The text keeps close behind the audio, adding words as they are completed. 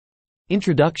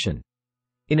Introduction.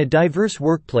 In a diverse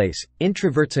workplace,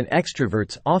 introverts and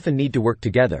extroverts often need to work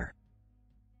together.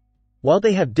 While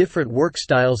they have different work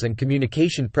styles and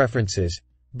communication preferences,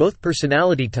 both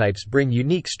personality types bring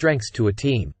unique strengths to a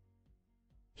team.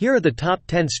 Here are the top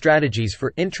 10 strategies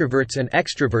for introverts and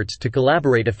extroverts to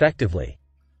collaborate effectively.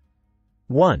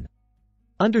 1.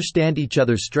 Understand each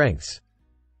other's strengths.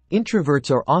 Introverts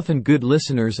are often good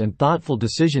listeners and thoughtful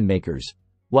decision makers,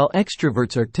 while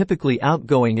extroverts are typically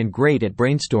outgoing and great at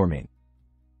brainstorming.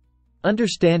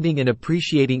 Understanding and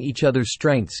appreciating each other's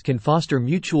strengths can foster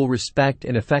mutual respect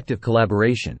and effective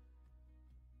collaboration.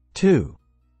 2.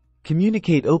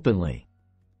 Communicate openly.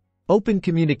 Open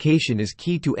communication is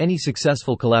key to any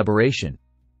successful collaboration.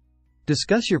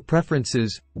 Discuss your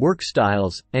preferences, work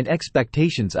styles, and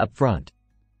expectations up front.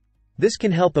 This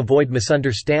can help avoid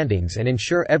misunderstandings and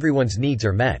ensure everyone's needs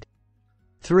are met.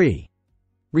 3.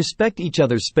 Respect each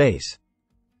other's space.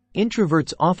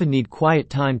 Introverts often need quiet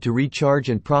time to recharge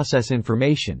and process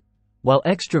information, while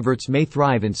extroverts may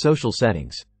thrive in social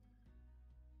settings.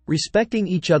 Respecting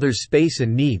each other's space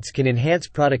and needs can enhance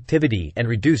productivity and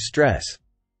reduce stress.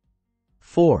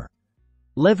 4.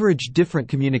 Leverage different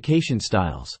communication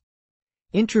styles.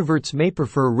 Introverts may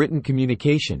prefer written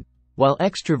communication, while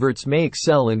extroverts may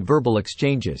excel in verbal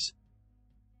exchanges.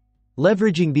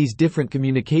 Leveraging these different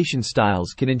communication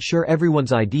styles can ensure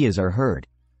everyone's ideas are heard.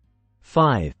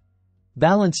 5.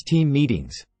 Balance team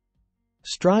meetings.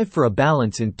 Strive for a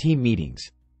balance in team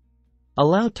meetings.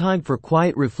 Allow time for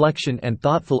quiet reflection and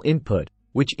thoughtful input,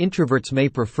 which introverts may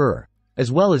prefer,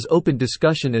 as well as open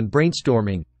discussion and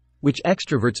brainstorming, which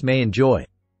extroverts may enjoy.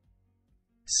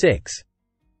 6.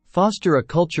 Foster a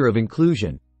culture of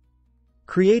inclusion.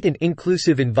 Create an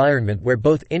inclusive environment where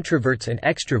both introverts and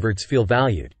extroverts feel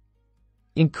valued.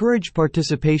 Encourage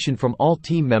participation from all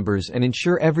team members and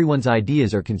ensure everyone's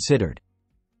ideas are considered.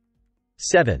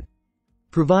 7.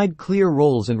 Provide clear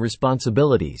roles and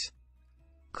responsibilities.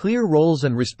 Clear roles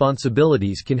and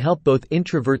responsibilities can help both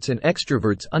introverts and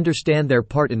extroverts understand their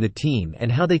part in the team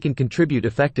and how they can contribute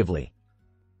effectively.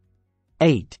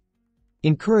 8.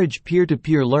 Encourage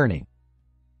peer-to-peer learning.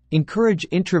 Encourage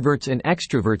introverts and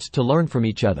extroverts to learn from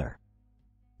each other.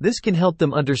 This can help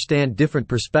them understand different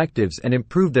perspectives and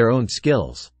improve their own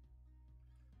skills.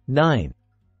 9.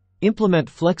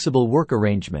 Implement flexible work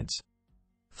arrangements.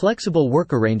 Flexible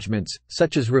work arrangements,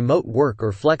 such as remote work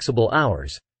or flexible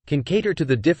hours, can cater to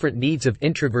the different needs of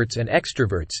introverts and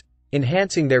extroverts,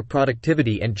 enhancing their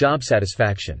productivity and job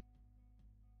satisfaction.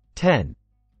 10.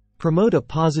 Promote a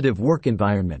positive work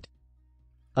environment.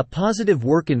 A positive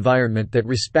work environment that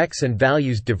respects and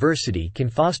values diversity can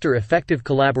foster effective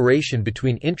collaboration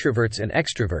between introverts and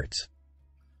extroverts.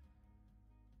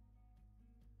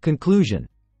 Conclusion.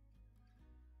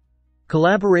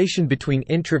 Collaboration between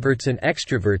introverts and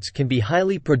extroverts can be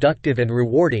highly productive and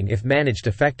rewarding if managed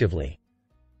effectively.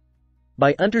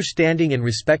 By understanding and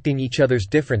respecting each other's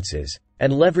differences,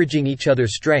 and leveraging each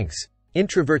other's strengths,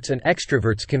 introverts and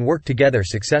extroverts can work together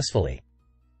successfully.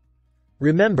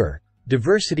 Remember,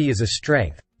 diversity is a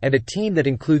strength, and a team that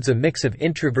includes a mix of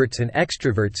introverts and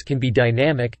extroverts can be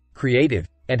dynamic, creative,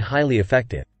 and highly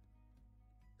effective.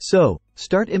 So,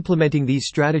 start implementing these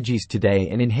strategies today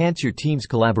and enhance your team's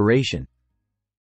collaboration.